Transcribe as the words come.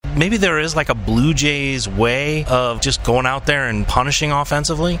maybe there is like a Blue Jays way of just going out there and punishing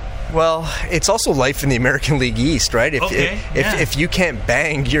offensively? Well, it's also life in the American League East, right? If you can't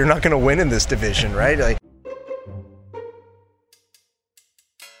bang, you're not going to win in this division, right? Like,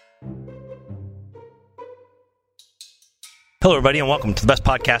 hello, everybody, and welcome to the best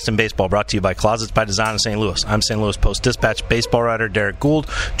podcast in baseball, brought to you by Closets by Design in St. Louis. I'm St. Louis Post-Dispatch baseball writer Derek Gould,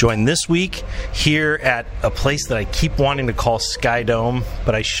 joined this week here at a place that I keep wanting to call Sky Dome,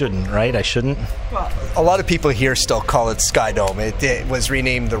 but I shouldn't, right? I shouldn't? Well, a lot of people here still call it Sky Dome. It was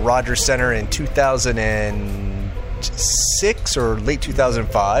renamed the Rogers Center in 2006 or late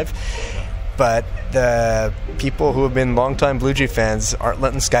 2005. But the people who have been longtime Blue Jay fans aren't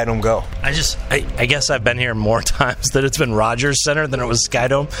letting Sky Dome go. I guess I've been here more times that it's been Rogers Center than it was Sky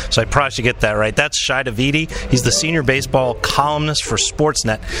Dome, so I probably should get that right. That's Shai Davidi. He's the senior baseball columnist for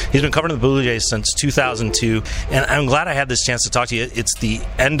Sportsnet. He's been covering the Blue Jays since 2002, and I'm glad I had this chance to talk to you. It's the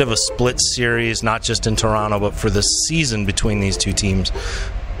end of a split series, not just in Toronto, but for the season between these two teams.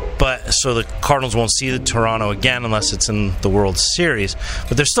 But so the Cardinals won't see the Toronto again unless it's in the World Series.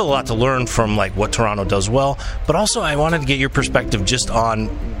 But there's still a lot to learn from like what Toronto does well. But also I wanted to get your perspective just on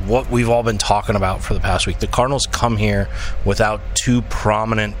what we've all been talking about for the past week. The Cardinals come here without two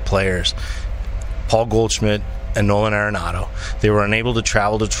prominent players, Paul Goldschmidt and Nolan Arenado. They were unable to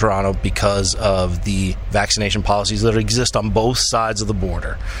travel to Toronto because of the vaccination policies that exist on both sides of the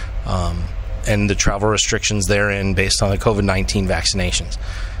border. And the travel restrictions therein based on the COVID-19 vaccinations.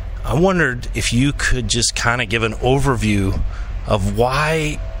 I wondered if you could just kind of give an overview of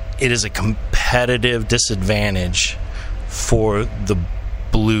why it is a competitive disadvantage for the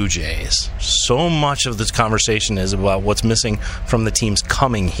Blue Jays. So much of this conversation is about what's missing from the teams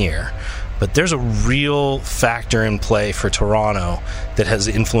coming here. But there's a real factor in play for Toronto that has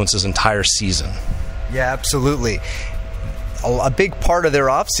influenced this entire season. Yeah, absolutely. A big part of their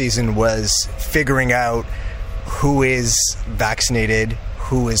offseason was figuring out who is vaccinated,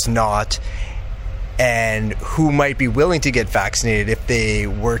 who is not, and who might be willing to get vaccinated if they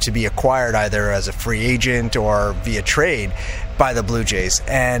were to be acquired either as a free agent or via trade by the Blue Jays.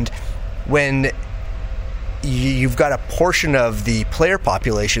 And when you've got a portion of the player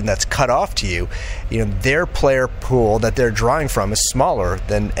population that's cut off to you, their player pool that they're drawing from is smaller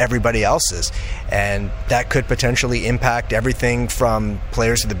than everybody else's. And that could potentially impact everything from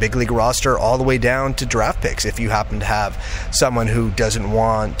players to the big league roster all the way down to draft picks. If you happen to have someone who doesn't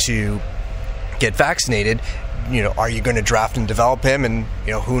want to get vaccinated, are you going to draft and develop him? And,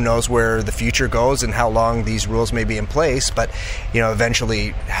 who knows where the future goes and how long these rules may be in place, but, eventually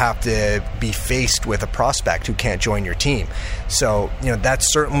have to be faced with a prospect who can't join your team. So,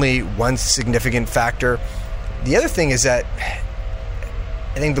 that's certainly one significant factor. The other thing is that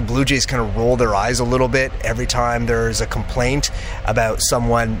I think the Blue Jays kind of roll their eyes a little bit every time there's a complaint about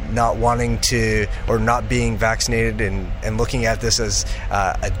someone not wanting to or not being vaccinated and looking at this as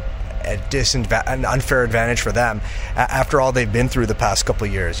an unfair advantage for them after all they've been through the past couple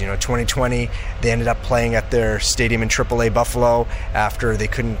of years. 2020, they ended up playing at their stadium in AAA Buffalo after they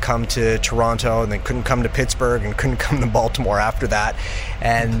couldn't come to Toronto, and they couldn't come to Pittsburgh and couldn't come to Baltimore after that.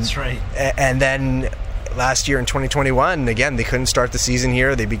 And that's right. And then last year in 2021, again, they couldn't start the season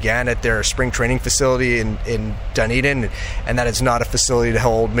here. They began at their spring training facility in Dunedin, and that is not a facility to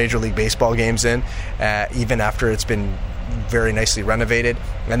hold Major League Baseball games in, even after it's been very nicely renovated.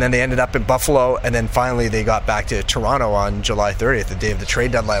 And then they ended up in Buffalo, and then finally they got back to Toronto on July 30th, the day of the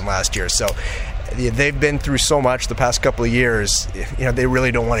trade deadline last year. So they've been through so much the past couple of years, they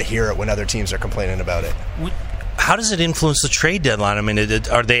really don't want to hear it when other teams are complaining about it. How does it influence the trade deadline? I mean,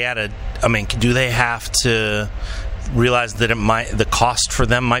 are they do they have to realize that the cost for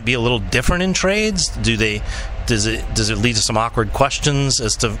them might be a little different in trades? Does it lead to some awkward questions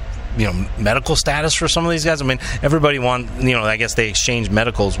as to medical status for some of these guys? I mean, everybody I guess they exchange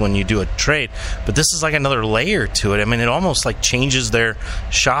medicals when you do a trade, but this is like another layer to it. I mean, it almost like changes their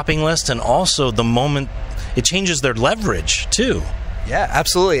shopping list, and also the moment it changes their leverage too. Yeah,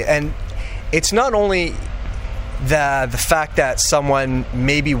 absolutely. And it's not only the fact that someone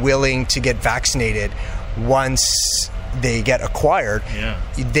may be willing to get vaccinated once they get acquired. Yeah.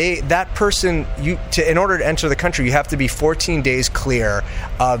 That person, in order to enter the country, you have to be 14 days clear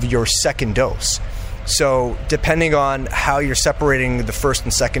of your second dose. So depending on how you're separating the first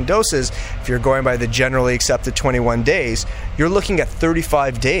and second doses, if you're going by the generally accepted 21 days, you're looking at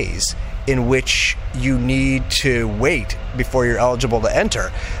 35 days in which you need to wait before you're eligible to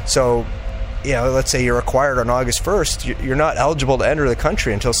enter. So, let's say you're acquired on August 1st, you're not eligible to enter the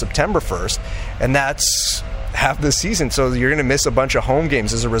country until September 1st, and that's half the season. So you're going to miss a bunch of home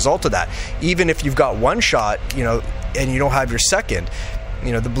games as a result of that. Even if you've got one shot, and you don't have your second,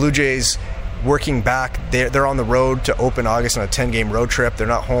 the Blue Jays, working back, they're on the road to open August on a 10-game road trip. They're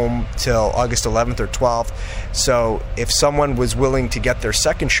not home till August 11th or 12th. So if someone was willing to get their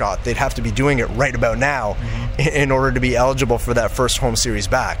second shot, they'd have to be doing it right about now in order to be eligible for that first home series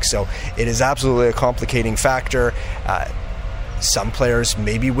back. So it is absolutely a complicating factor. Some players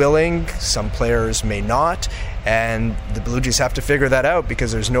may be willing, some players may not, and the Blue Jays have to figure that out,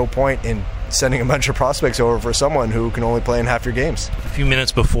 because there's no point in sending a bunch of prospects over for someone who can only play in half your games. A few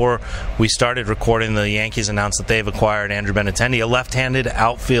minutes before we started recording, the Yankees announced that they've acquired Andrew Benintendi, a left-handed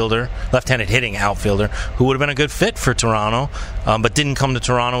hitting outfielder, who would have been a good fit for Toronto, but didn't come to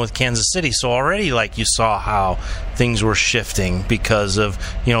Toronto with Kansas City. So already, you saw how things were shifting because of,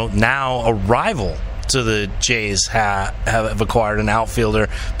 now a rival to the Jays have acquired an outfielder,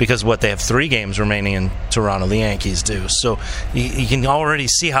 because they have 3 games remaining in Toronto, the Yankees do. So you can already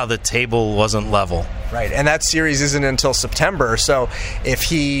see how the table wasn't level. Right, and that series isn't until September, so if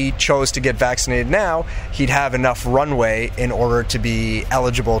he chose to get vaccinated now, he'd have enough runway in order to be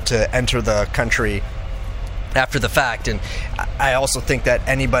eligible to enter the country after the fact. And I also think that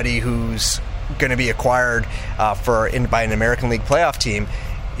anybody who's going to be acquired by an American League playoff team,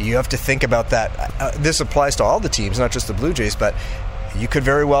 you have to think about that. This applies to all the teams, not just the Blue Jays, but you could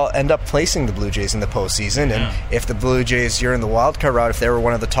very well end up placing the Blue Jays in the postseason. Yeah. And if the Blue Jays, you're in the wild card route, if they were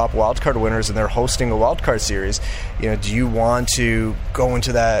one of the top wild card winners and they're hosting a wild card series, do you want to go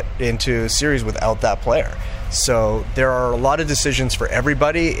into a series without that player? So there are a lot of decisions for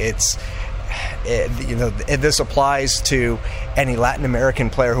everybody. This applies to any Latin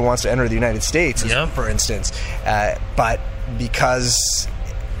American player who wants to enter the United States, for instance. But because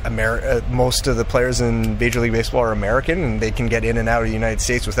most of the players in Major League Baseball are American, and they can get in and out of the United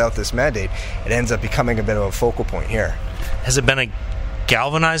States without this mandate, it ends up becoming a bit of a focal point here. Has it been a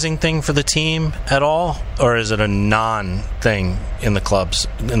galvanizing thing for the team at all, or is it a non-thing in the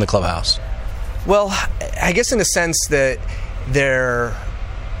clubhouse? Well, I guess in a sense that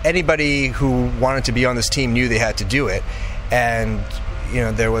anybody who wanted to be on this team knew they had to do it, and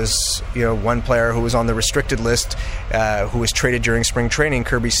there was one player who was on the restricted list who was traded during spring training,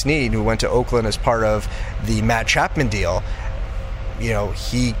 Kirby Snead, who went to Oakland as part of the Matt Chapman deal.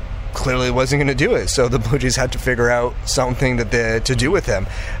 He clearly wasn't going to do it, so the Blue Jays had to figure out something to do with him,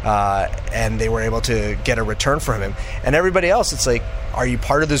 and they were able to get a return from him. And everybody else, it's like, are you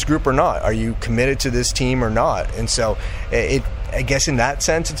part of this group or not? Are you committed to this team or not? And so I guess in that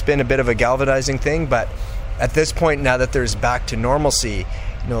sense, it's been a bit of a galvanizing thing, but at this point, now that there's back to normalcy,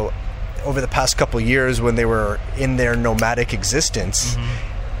 over the past couple of years when they were in their nomadic existence,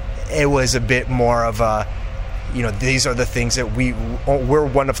 it was a bit more of a, these are the things that we're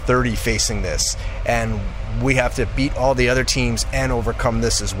one of 30 facing this, and we have to beat all the other teams and overcome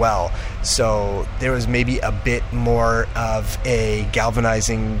this as well. So there was maybe a bit more of a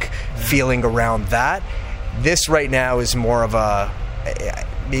galvanizing feeling around that. This right now is more of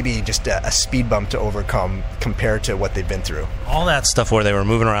maybe just a speed bump to overcome compared to what they've been through. All that stuff where they were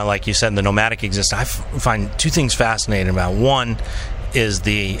moving around, like you said, the nomadic existence, I find 2 things fascinating about. One is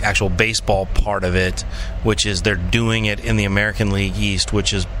the actual baseball part of it, which is they're doing it in the American League East,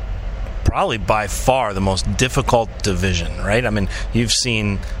 which is probably by far the most difficult division, right? I mean, you've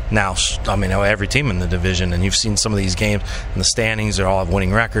seen now, every team in the division, and you've seen some of these games, and the standings, they all have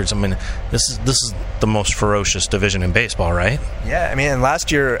winning records. I mean, this is the most ferocious division in baseball, right? Yeah, and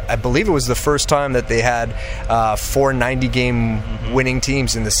last year, I believe it was the first time that they had 4 90-game winning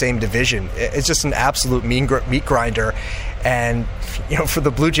teams in the same division. It's just an absolute meat grinder. And, for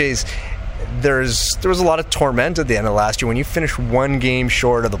the Blue Jays, there was a lot of torment at the end of last year when you finish 1 game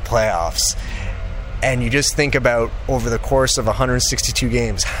short of the playoffs, and you just think about over the course of 162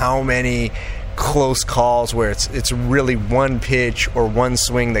 games how many close calls where it's really 1 pitch or 1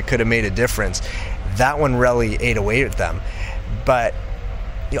 swing that could have made a difference. That one really ate away at them. But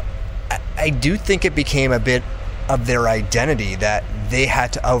I do think it became a bit of their identity that they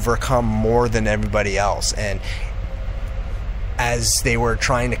had to overcome more than everybody else, and as they were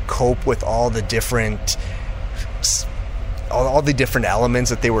trying to cope with all the different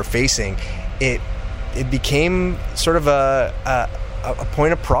elements that they were facing, it became sort of a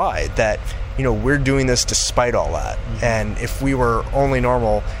point of pride that we're doing this despite all that. And if we were only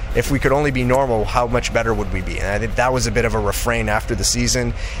normal, if we could only be normal, how much better would we be? And I think that was a bit of a refrain after the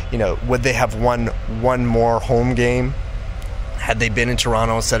season. Would they have won one more home game had they been in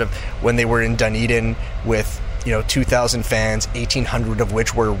Toronto instead of when they were in Dunedin with 2,000 fans, 1,800 of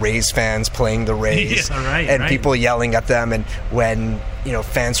which were Rays fans playing the Rays, right. People yelling at them. And when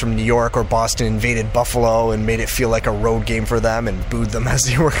fans from New York or Boston invaded Buffalo and made it feel like a road game for them and booed them as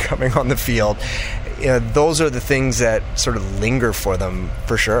they were coming on the field, those are the things that sort of linger for them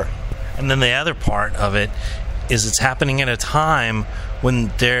for sure. And then the other part of it is it's happening at a time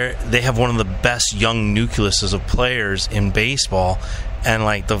when they have one of the best young nucleuses of players in baseball, and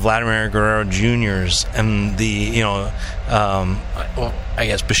like the Vladimir Guerrero Juniors and the I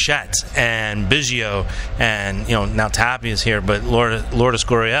guess Bichette and Biggio and now Tapia's here, but Lourdes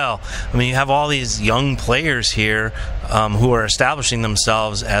Gurriel. I mean, you have all these young players here who are establishing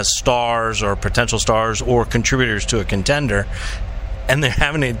themselves as stars or potential stars or contributors to a contender. And they're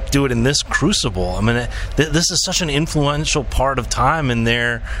having to do it in this crucible. I mean, this is such an influential part of time in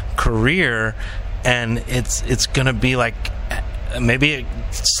their career, and it's going to be like maybe it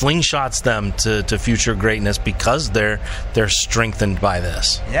slingshots them to future greatness because they're strengthened by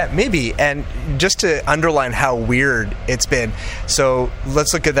this. Yeah, maybe. And just to underline how weird it's been, so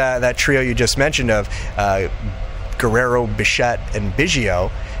let's look at that trio you just mentioned of Guerrero, Bichette, and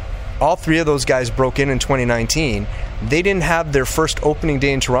Biggio. All three of those guys broke in 2019. They didn't have their first opening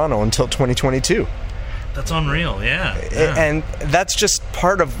day in Toronto until 2022. That's unreal, yeah. And that's just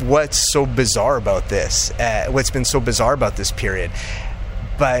part of what's so bizarre about this, what's been so bizarre about this period.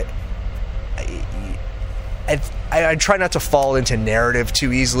 But I try not to fall into narrative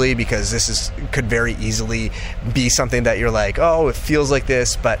too easily, because this could very easily be something that you're like, oh, it feels like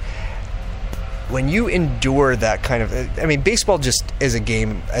this, but when you endure that kind of, baseball just is a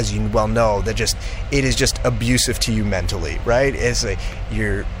game, as you well know, that it is just abusive to you mentally, right?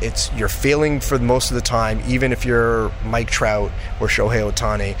 You're failing for most of the time, even if you're Mike Trout or Shohei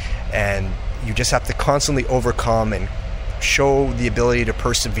Ohtani, and you just have to constantly overcome and show the ability to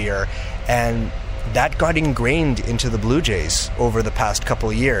persevere. And that got ingrained into the Blue Jays over the past couple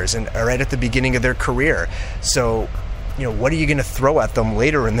of years, and right at the beginning of their career. So what are you going to throw at them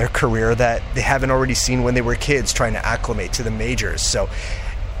later in their career that they haven't already seen when they were kids trying to acclimate to the majors? So,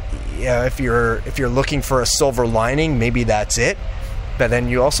 if you're looking for a silver lining, maybe that's it. But then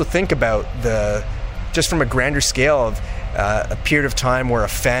you also think about just from a grander scale of a period of time where a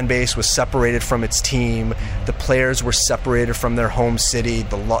fan base was separated from its team, the players were separated from their home city,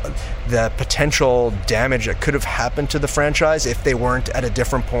 the potential damage that could have happened to the franchise if they weren't at a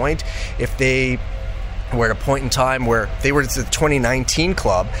different point, if they were at a point in time where they were the 2019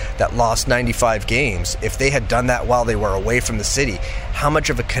 club that lost 95 games. If they had done that while they were away from the city, how much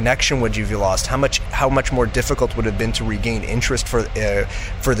of a connection would you have lost? How much more difficult would it have been to regain interest for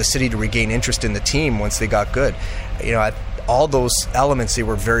the city to regain interest in the team once they got good? All those elements they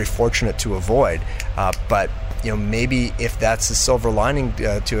were very fortunate to avoid. But maybe if that's the silver lining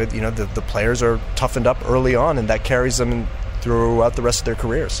to it, the players are toughened up early on, and that carries them throughout the rest of their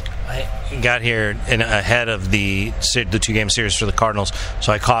careers. I got here ahead of the 2-game series for the Cardinals,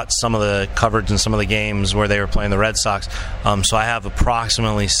 so I caught some of the coverage in some of the games where they were playing the Red Sox. So I have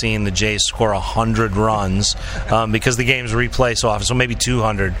approximately seen the Jays score 100 runs because the games replay so often, so maybe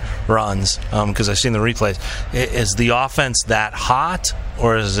 200 runs because I've seen the replays. Is the offense that hot,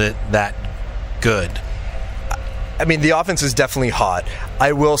 or is it that good? The offense is definitely hot.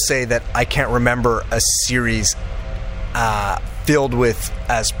 I will say that I can't remember a series filled with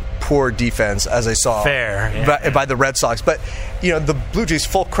as poor defense as I saw by the Red Sox. But the Blue Jays,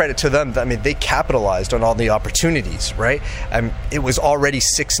 full credit to them, they capitalized on all the opportunities, right? It was already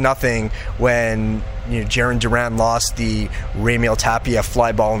 6-0 when Jarren Duran lost the Raimel Tapia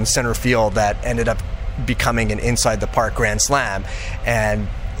fly ball in center field that ended up becoming an inside the park grand slam, and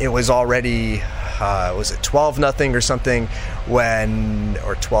it was already was it 12-0 or something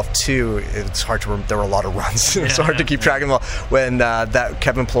or 12-2? It's hard to remember. There were a lot of runs. It's hard to keep track of them all. When that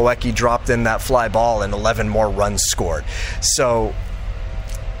Kevin Plawecki dropped in that fly ball and 11 more runs scored. So,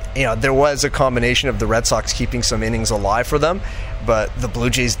 there was a combination of the Red Sox keeping some innings alive for them, but the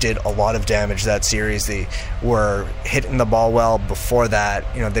Blue Jays did a lot of damage that series. They were hitting the ball well before that.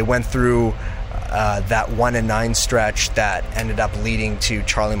 They went through that 1-9 stretch that ended up leading to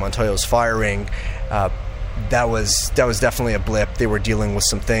Charlie Montoyo's firing. That was definitely a blip. They were dealing with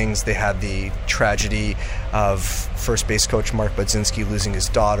some things. They had the tragedy of first base coach Mark Budzinski losing his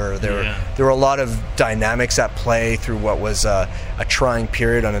daughter. There were a lot of dynamics at play through what was a trying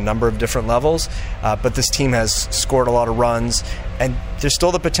period on a number of different levels. But this team has scored a lot of runs, and there's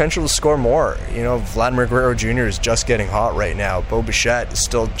still the potential to score more. Vladimir Guerrero Jr. is just getting hot right now. Bo Bichette is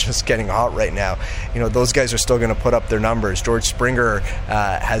still just getting hot right now. Those guys are still going to put up their numbers. George Springer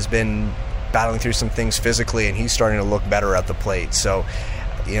has been battling through some things physically, and he's starting to look better at the plate. So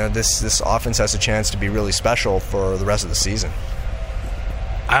this offense has a chance to be really special for the rest of the season.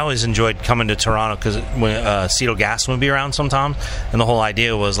 I always enjoyed coming to Toronto because when Cito Gaston would be around sometimes, and the whole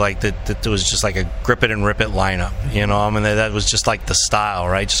idea was like that it was just like a grip it and rip it lineup. That was just like the style,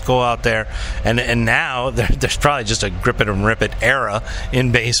 right? Just go out there, and now there's probably just a grip it and rip it era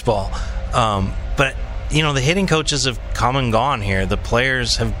in baseball. But the hitting coaches have come and gone here. The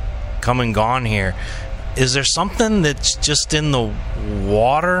players have come and gone here. Is there something that's just in the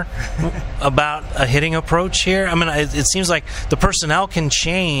water about a hitting approach here? It seems like the personnel can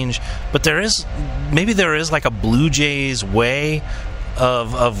change, but there is like a Blue Jays way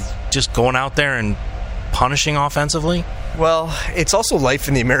of just going out there and punishing offensively. Well, it's also life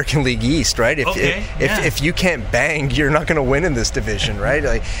in the American League East, right? If you can't bang, you're not going to win in this division, right?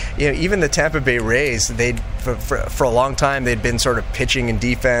 Like, even the Tampa Bay Rays, for a long time they'd been sort of pitching and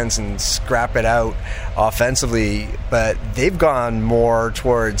defense and scrap it out offensively, but they've gone more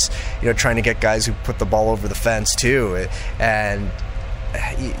towards trying to get guys who put the ball over the fence too, and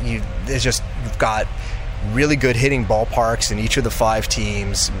you've got really good hitting ballparks in each of the 5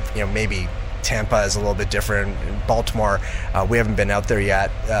 teams. Maybe Tampa is a little bit different. Baltimore, we haven't been out there yet,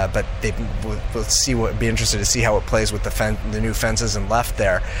 but we'll see. Be interested to see how it plays with the new fences and left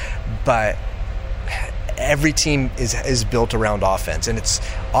there. But every team is built around offense, and it's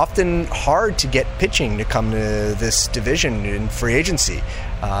often hard to get pitching to come to this division in free agency.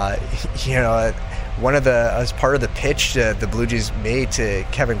 One of as part of the pitch the Blue Jays made to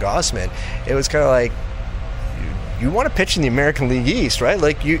Kevin Gausman, it was kind of like, you want to pitch in the American League East, right?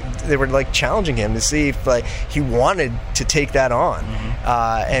 They were like challenging him to see if he wanted to take that on.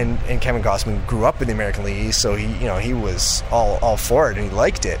 Mm-hmm. And Kevin Gausman grew up in the American League East, so he was all for it and he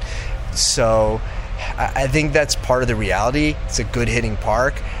liked it. So I think that's part of the reality. It's a good hitting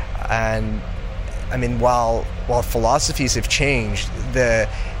park, and while philosophies have changed,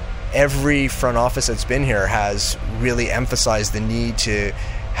 every front office that's been here has really emphasized the need to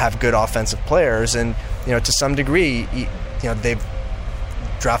have good offensive players, and to some degree, they've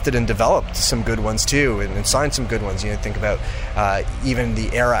drafted and developed some good ones too, and signed some good ones. Think about even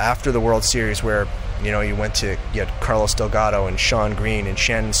the era after the World Series, where you had Carlos Delgado and Sean Green and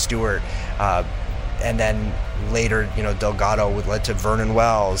Shannon Stewart, and then later Delgado led to Vernon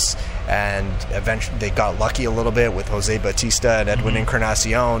Wells, and eventually they got lucky a little bit with Jose Bautista and Edwin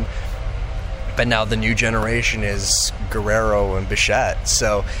Encarnacion. But now the new generation is Guerrero and Bichette.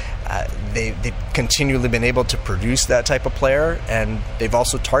 So they've continually been able to produce that type of player, and they've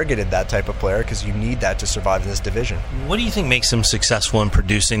also targeted that type of player because you need that to survive in this division. What do you think makes them successful in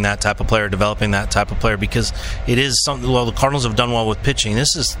producing that type of player, developing that type of player? Because it is something, the Cardinals have done well with pitching.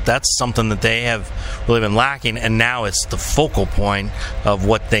 That's something that they have really been lacking, and now it's the focal point of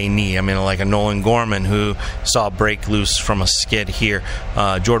what they need. Like a Nolan Gorman, who saw a break loose from a skid here.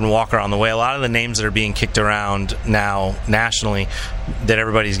 Jordan Walker on the way. A lot of the names that are being kicked around now nationally that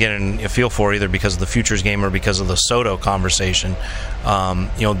everybody's getting a feel for, either because of the futures game or because of the Soto conversation.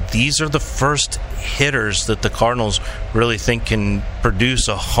 These are the first hitters that the Cardinals really think can produce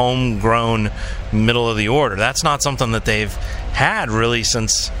a homegrown middle of the order. That's not something that they've had really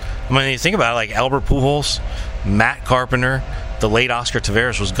since, you think about it, like Albert Pujols, Matt Carpenter, the late Oscar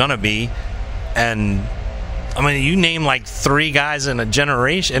Taveras was going to be, and you name like 3 guys in a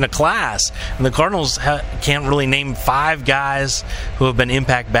generation, in a class, and the Cardinals can't really name 5 guys who have been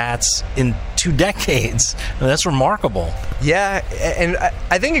impact bats in 2 decades. That's remarkable. Yeah, and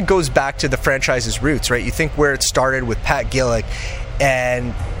I think it goes back to the franchise's roots, right? You think where it started with Pat Gillick,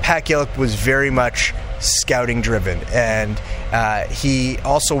 and Pat Gillick was very much scouting driven, and he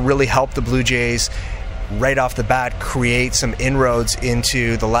also really helped the Blue Jays right off the bat create some inroads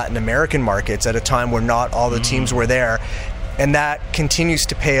into the Latin American markets at a time where not all the teams were there, and that continues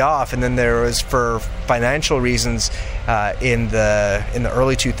to pay off. And then there was, for financial reasons, in the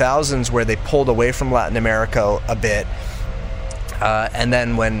early 2000s, where they pulled away from Latin America a bit, and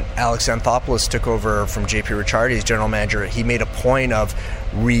then when Alex Anthopoulos took over from JP Ricciardi as general manager, he made a point of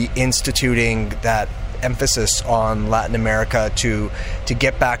reinstituting that emphasis on Latin America to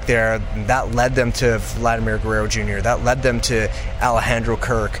get back there. That led them to Vladimir Guerrero Jr. That led them to Alejandro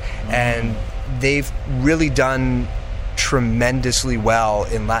Kirk, and they've really done tremendously well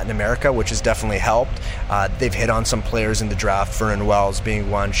in Latin America, which has definitely helped. They've hit on some players in the draft, Vernon Wells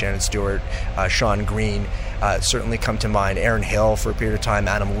being one, Shannon Stewart, Sean Green certainly come to mind, Aaron Hill for a period of time,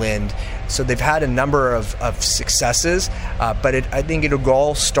 Adam Lind. So they've had a number of successes, but I think it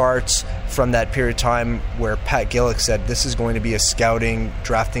all starts from that period of time where Pat Gillick said this is going to be a scouting,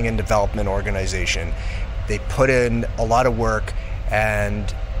 drafting, and development organization. They put in a lot of work,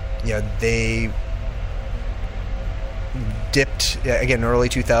 and they dipped again in early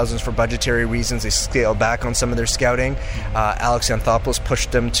 2000s for budgetary reasons. They scaled back on some of their scouting. Alex Anthopoulos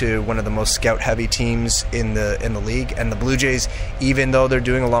pushed them to one of the most scout-heavy teams in the league. And the Blue Jays, even though they're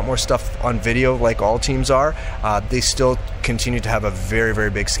doing a lot more stuff on video, like all teams are, they still continue to have a very, very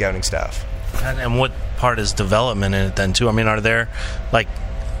big scouting staff. And what part is development in it then too? I mean, are there like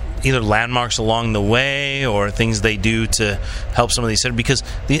either landmarks along the way or things they do to help some of these hitters? Because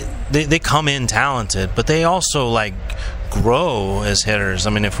they come in talented, but they also like grow as hitters. I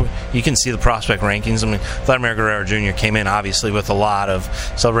mean, you can see the prospect rankings. I mean, Vladimir Guerrero Jr. came in obviously with a lot of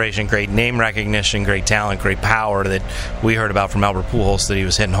celebration, great name recognition, great talent, great power that we heard about from Albert Pujols, that he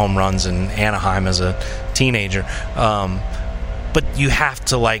was hitting home runs in Anaheim as a teenager. But you have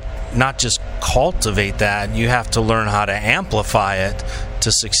to like not just cultivate that, you have to learn how to amplify it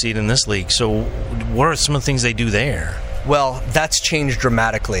to succeed in this league. So what are some of the things they do there? Well, that's changed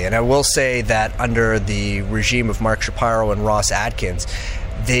dramatically, and I will say that under the regime of Mark Shapiro and Ross Atkins,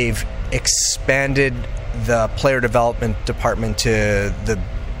 they've expanded the player development department to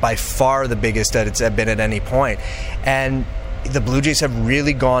by far the biggest that it's been at any point. And the Blue Jays have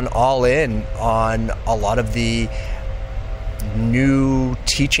really gone all in on a lot of the new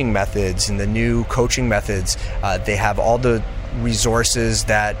teaching methods and the new coaching methods. They have all the resources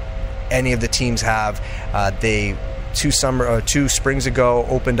that any of the teams have. They 2 springs ago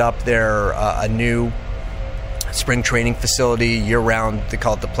opened up their a new spring training facility year-round. They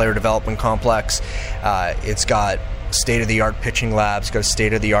call it the Player Development Complex. It's got state-of-the-art pitching labs, got a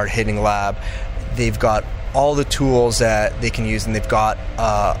state-of-the-art hitting lab. They've got all the tools that they can use, and they've got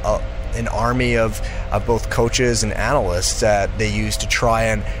an army of both coaches and analysts that they use to try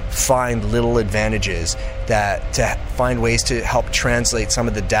and find little advantages, to find ways to help translate some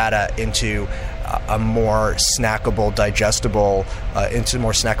of the data into a more snackable, digestible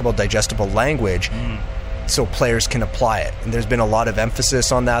language, so players can apply it. And there's been a lot of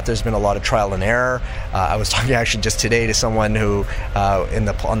emphasis on that. There's been a lot of trial and error. I was talking actually just today to someone who, on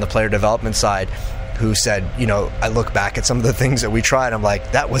the player development side, who said, I look back at some of the things that we tried, I'm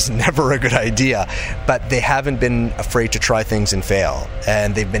like, that was never a good idea. But they haven't been afraid to try things and fail.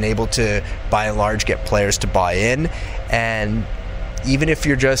 And they've been able to, by and large, get players to buy in. And even if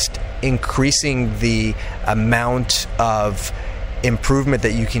you're just increasing the amount of improvement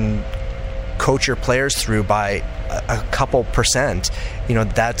that you can coach your players through by a couple percent,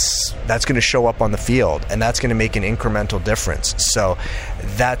 that's going to show up on the field, and that's going to make an incremental difference. So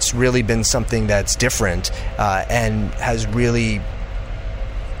that's really been something that's different and has really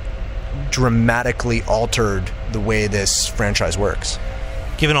dramatically altered the way this franchise works.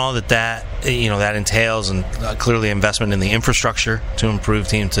 Given all that entails, and clearly investment in the infrastructure to improve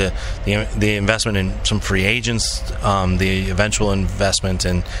team, to the investment in some free agents, the eventual investment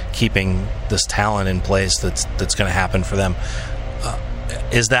in keeping this talent in place that's going to happen for them,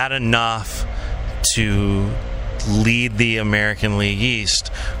 is that enough to lead the American League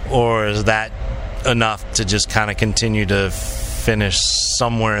East, or is that enough to just kind of continue to finish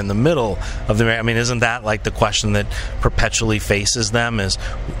somewhere in the middle of the... I mean, isn't that like the question that perpetually faces them, is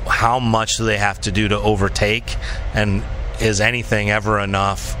how much do they have to do to overtake, and is anything ever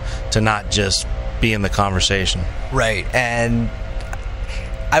enough to not just be in the conversation? Right. And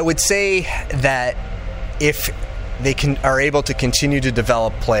I would say that if they are able to continue to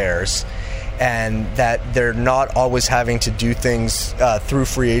develop players, and that they're not always having to do things through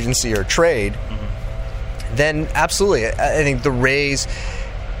free agency or trade, then absolutely. I think the Rays,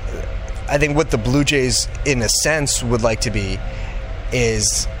 what the Blue Jays, in a sense, would like to be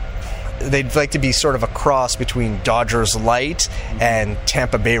is they'd like to be sort of a cross between Dodgers Light and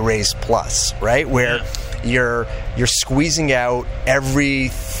Tampa Bay Rays Plus, right? Where you're squeezing out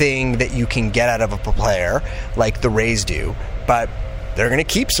everything that you can get out of a player, like the Rays do, but they're going to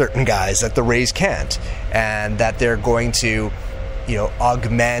keep certain guys that the Rays can't, and that they're going to,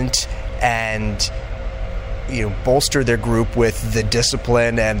 augment and bolster their group with the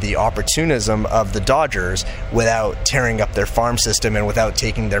discipline and the opportunism of the Dodgers without tearing up their farm system and without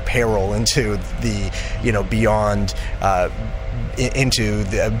taking their payroll into the beyond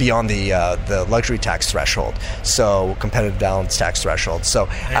the luxury tax threshold, so competitive balance tax threshold. So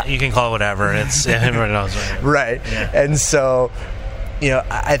you can call it whatever. It's everyone knows. Right. Yeah. And so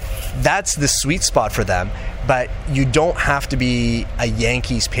that's the sweet spot for them. But you don't have to be a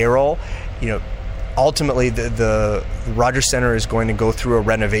Yankees payroll. Ultimately, the Rogers Center is going to go through a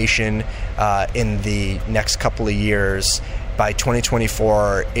renovation in the next couple of years. by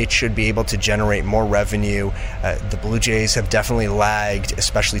 2024, it should be able to generate more revenue. The Blue Jays have definitely lagged,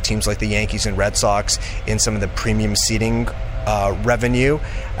 especially teams like the Yankees and Red Sox, in some of the premium seating revenue,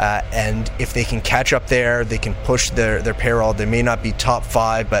 and if they can catch up there, they can push their payroll. They may not be top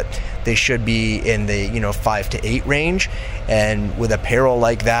 5, but they should be in the 5 to 8 range. And with a payroll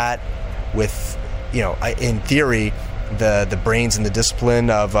like that, with in theory, the brains and the discipline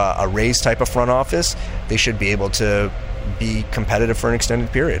of a Rays type of front office, they should be able to be competitive for an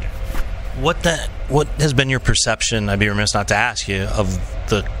extended period. What has been your perception, I'd be remiss not to ask you, of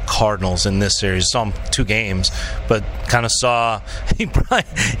the Cardinals in this series? Saw them 2 games, but kind of saw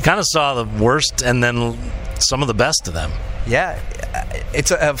the worst and then some of the best of them. Yeah, it's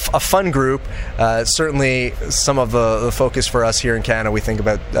a fun group. Certainly, some of the focus for us here in Canada, we think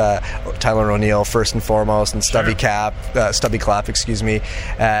about Tyler O'Neill first and foremost, and Stubby Clapp, and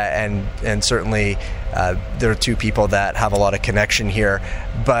certainly there are 2 people that have a lot of connection here.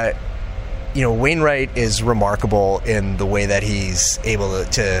 But Wainwright is remarkable in the way that he's able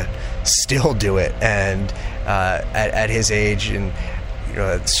to still do it, and at his age, and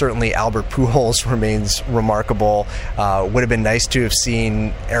certainly Albert Pujols remains remarkable. Would have been nice to have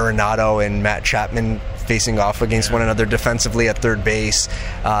seen Arenado and Matt Chapman facing off against one another defensively at third base,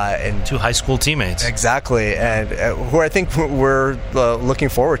 and 2 high school teammates. Exactly, and who I think we're looking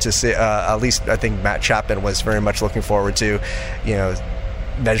forward to see. At least I think Matt Chapman was very much looking forward to,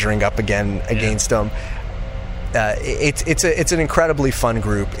 measuring up again against them. It's an incredibly fun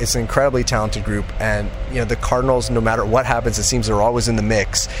group. It's an incredibly talented group, and the Cardinals, no matter what happens, it seems they're always in the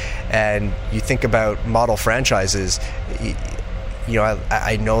mix. And you think about model franchises.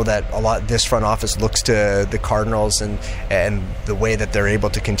 I know that a lot this front office looks to the Cardinals and the way that they're able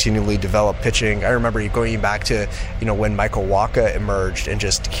to continually develop pitching. I remember going back to when Michael Wacha emerged, and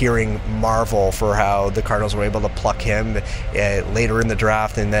just hearing marvel for how the Cardinals were able to pluck him later in the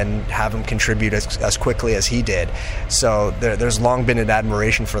draft and then have him contribute as quickly as he did. So there's long been an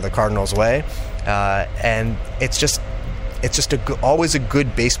admiration for the Cardinals' way, and it's just always a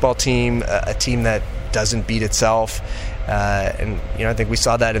good baseball team, a team that doesn't beat itself. And I think we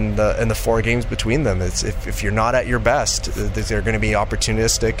saw that in the 4 games between them. It's if you're not at your best, they're going to be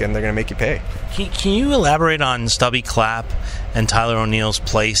opportunistic and they're going to make you pay. Can you elaborate on Stubby Clapp and Tyler O'Neill's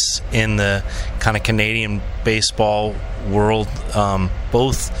place in the kind of Canadian baseball world?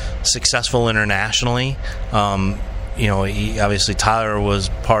 Both successful internationally. Obviously Tyler was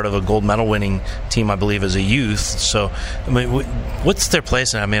part of a gold medal winning team, I believe, as a youth. So, what's their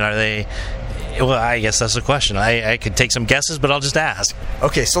place? Are they? Well, I guess that's the question. I could take some guesses, but I'll just ask.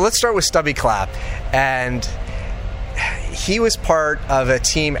 Okay, so let's start with Stubby Clapp. And he was part of a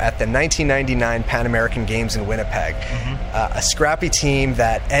team at the 1999 Pan American Games in Winnipeg. A scrappy team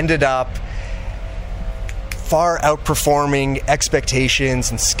that ended up far outperforming expectations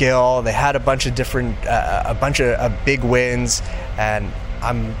and skill. They had a bunch of big wins, and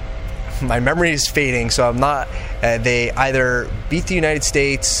my memory is fading, so I'm not. They either beat the United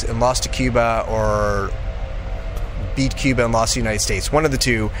States and lost to Cuba, or beat Cuba and lost to the United States. One of the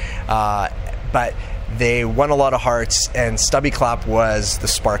two. But they won a lot of hearts, and Stubby Clapp was the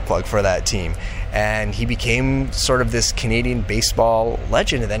spark plug for that team. And he became sort of this Canadian baseball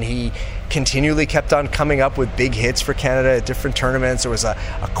legend. And then he continually kept on coming up with big hits for Canada at different tournaments. There was a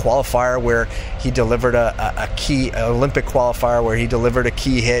qualifier where he delivered an Olympic qualifier where he delivered a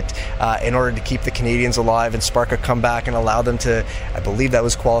key hit in order to keep the Canadians alive and spark a comeback and allow them to, I believe that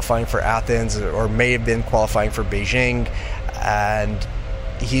was qualifying for Athens, or may have been qualifying for Beijing. And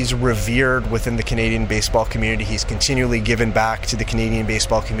he's revered within the Canadian baseball community. He's continually given back to the Canadian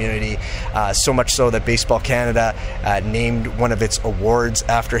baseball community, so much so that Baseball Canada named one of its awards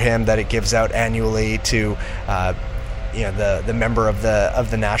after him that it gives out annually to the member of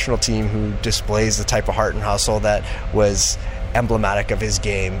the national team who displays the type of heart and hustle that was emblematic of his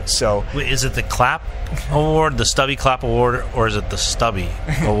game. So, is it the Clapp Award, the Stubby Clapp Award, or is it the Stubby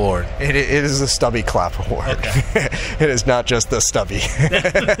Award? It is the Stubby Clapp Award. Okay. It is not just the Stubby.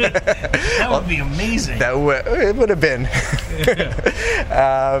 That would be amazing. It would have been.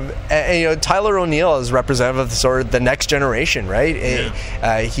 And Tyler O'Neill is representative of sort of the next generation, right?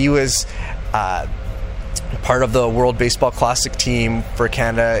 Yeah. He was part of the World Baseball Classic team for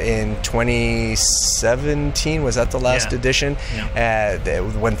Canada in 2017. Was that the last edition? Yeah.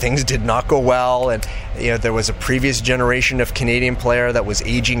 When things did not go well, and there was a previous generation of Canadian player that was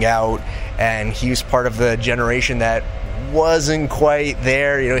aging out, and he was part of the generation that wasn't quite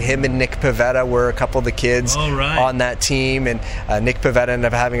there. Him and Nick Pivetta were a couple of the kids on that team, and Nick Pivetta ended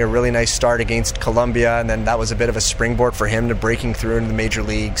up having a really nice start against Columbia, and then that was a bit of a springboard for him to breaking through into the major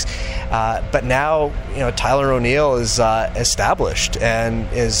leagues. But now, Tyler O'Neill is established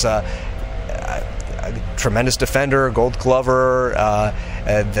and is a tremendous defender, Gold Glover,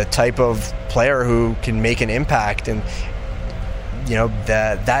 the type of player who can make an impact. And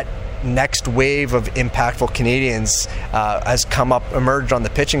that next wave of impactful Canadians has emerged on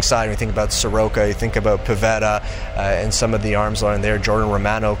the pitching side. You think about Soroka, you think about Pivetta, and some of the arms on there. Jordan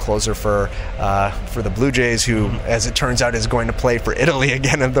Romano, closer for the Blue Jays, who, as it turns out, is going to play for Italy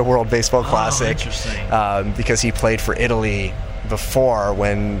again in the World Baseball Classic, because he played for Italy before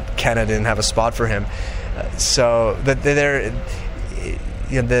when Canada didn't have a spot for him. So there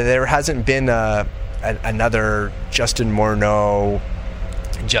hasn't been another Justin Morneau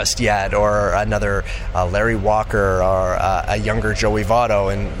just yet, or another Larry Walker, or a younger Joey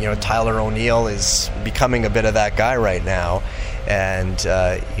Votto, and Tyler O'Neill is becoming a bit of that guy right now, and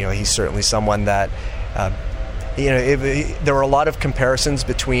he's certainly someone that there were a lot of comparisons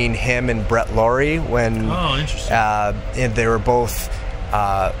between him and Brett Laurie when they were both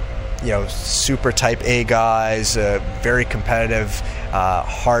super type A guys, very competitive,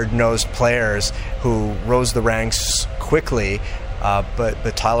 hard-nosed players who rose the ranks quickly.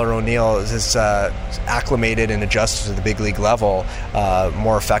 But Tyler O'Neill is acclimated and adjusted to the big league level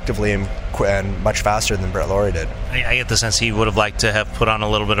more effectively and much faster than Brett Laurie did. I get the sense he would have liked to have put on a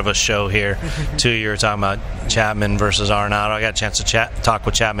little bit of a show here, too. You were talking about Chapman versus Arenado. I got a chance to talk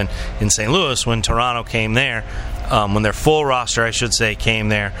with Chapman in St. Louis when Toronto came there. When their full roster, I should say, came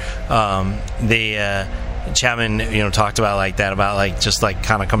there, Chapman, talked about just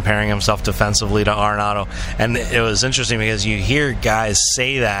kind of comparing himself defensively to Arenado, and it was interesting because you hear guys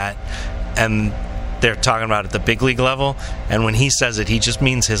say that, and they're talking about at the big league level, and when he says it, he just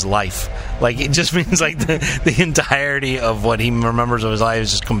means his life. It just means the entirety of what he remembers of his life is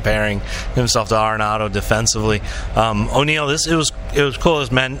just comparing himself to Arenado defensively. O'Neill, it was cool.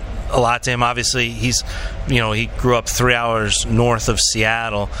 It meant a lot to him. Obviously, he grew up 3 hours north of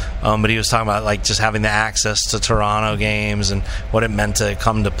Seattle, but he was talking about just having the access to Toronto games and what it meant to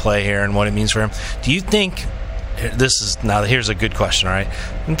come to play here and what it means for him. Do you think here's a good question, all right?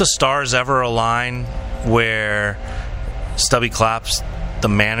 Didn't the stars ever align where Stubby Clapp's the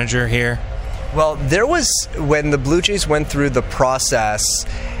manager here? Well, there was, when the Blue Jays went through the process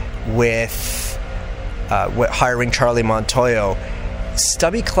with hiring Charlie Montoyo,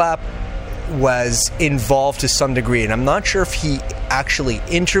 Stubby Clapp was involved to some degree, and I'm not sure if he actually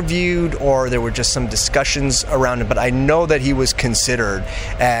interviewed or there were just some discussions around it, but I know that he was considered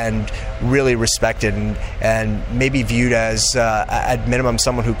and really respected and maybe viewed as at minimum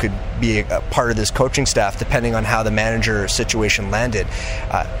someone who could be a part of this coaching staff depending on how the manager situation landed.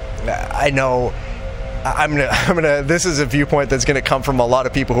 I know I'm gonna this is a viewpoint that's gonna come from a lot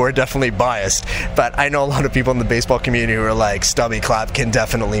of people who are definitely biased, but I know a lot of people in the baseball community who are like, Stubby Clapp can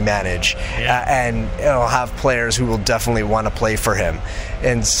definitely manage, and have players who will definitely want to play for him.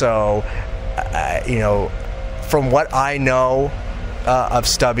 And so from what I know of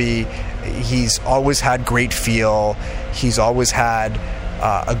Stubby, he's always had great feel. He's always had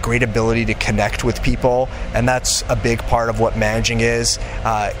a great ability to connect with people, and that's a big part of what managing is.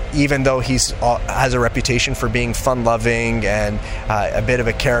 Even though he's has a reputation for being fun-loving and a bit of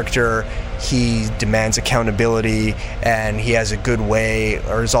a character, he demands accountability, and he has a good way,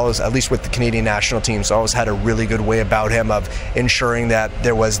 or is always, at least with the Canadian national teams, always had a really good way about him of ensuring that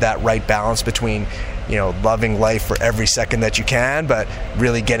there was that right balance between loving life for every second that you can, but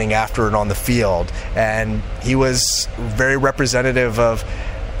really getting after it on the field. And he was very representative of,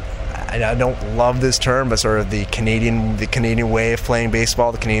 I don't love this term, but sort of the Canadian way of playing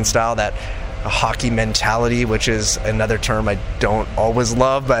baseball, the Canadian style, that hockey mentality, which is another term I don't always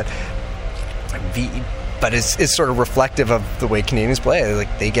love, but it's sort of reflective of the way Canadians play.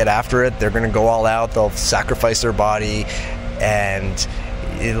 They get after it, they're going to go all out, they'll sacrifice their body, and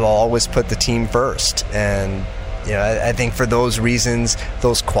it'll always put the team first. And I think for those reasons,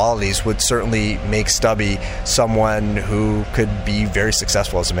 those qualities would certainly make Stubby someone who could be very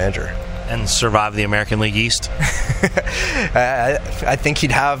successful as a manager and survive the American League East. I think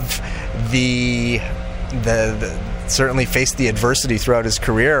he'd have the certainly faced the adversity throughout his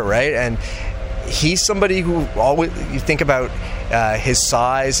career, right? And he's somebody who always, you think about his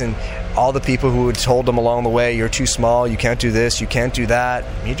size and all the people who had told him along the way, you're too small, you can't do this, you can't do that.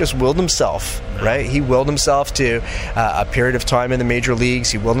 He just willed himself, right? He willed himself to a period of time in the major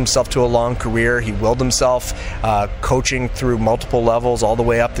leagues. He willed himself to a long career. He willed himself coaching through multiple levels all the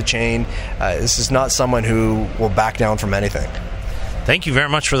way up the chain. This is not someone who will back down from anything. Thank you very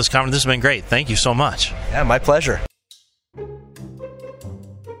much for this conversation. This has been great. Thank you so much. Yeah, my pleasure.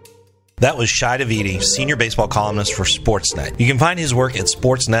 That was Shi Davidi, senior baseball columnist for Sportsnet. You can find his work at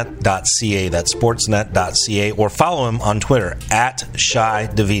sportsnet.ca, that's sportsnet.ca, or follow him on Twitter at Shi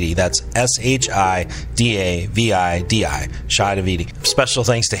Davidi. That's SHIDAVIDI, Shi Davidi. Special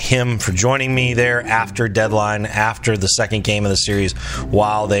thanks to him for joining me there after deadline, after the second game of the series,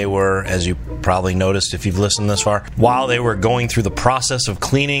 while they were, as you probably noticed if you've listened this far, while they were going through the process of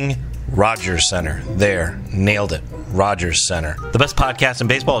cleaning Rogers Center. There, nailed it. Rogers Center. The best podcast in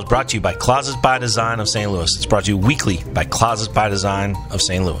baseball is brought to you by Closets by Design of St. Louis. It's brought to you weekly by Closets by Design of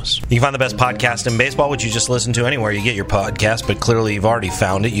St. Louis. You can find the best podcast in baseball, which you just listen to anywhere you get your podcast, but clearly you've already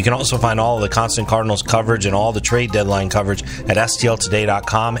found it. You can also find all of the Constant Cardinals coverage and all the trade deadline coverage at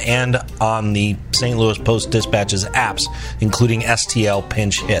stltoday.com and on the St. Louis Post-Dispatch's apps, including STL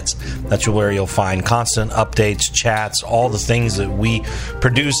Pinch Hits. That's where you'll find constant updates, chats, all the things that we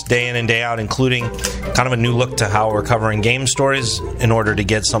produce day in and day out, including kind of a new look to how we're covering game stories in order to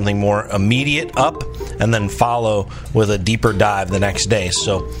get something more immediate up and then follow with a deeper dive the next day.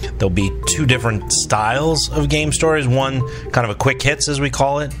 So there'll be two different styles of game stories. One kind of a quick hits, as we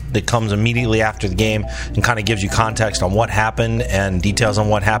call it, that comes immediately after the game and kind of gives you context on what happened and details on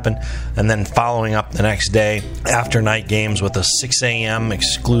what happened, and then following up the next day after night games with a 6 a.m.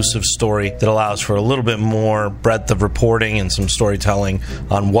 exclusive story that allows for a little bit more breadth of reporting and some storytelling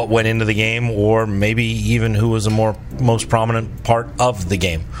on what went into the game, or maybe even who was the most prominent part of the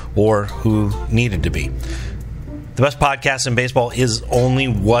game, or who needed to be. The best podcast in baseball is only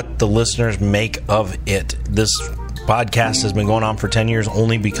what the listeners make of it. This podcast has been going on for 10 years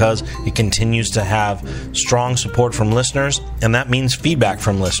only because it continues to have strong support from listeners, and that means feedback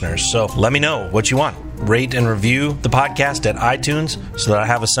from listeners. So let me know what you want. Rate and review the podcast at iTunes so that I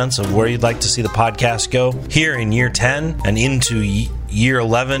have a sense of where you'd like to see the podcast go here in year 10 and into year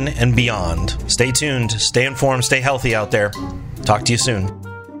 11 and beyond. Stay tuned, stay informed, stay healthy out there. Talk to you soon.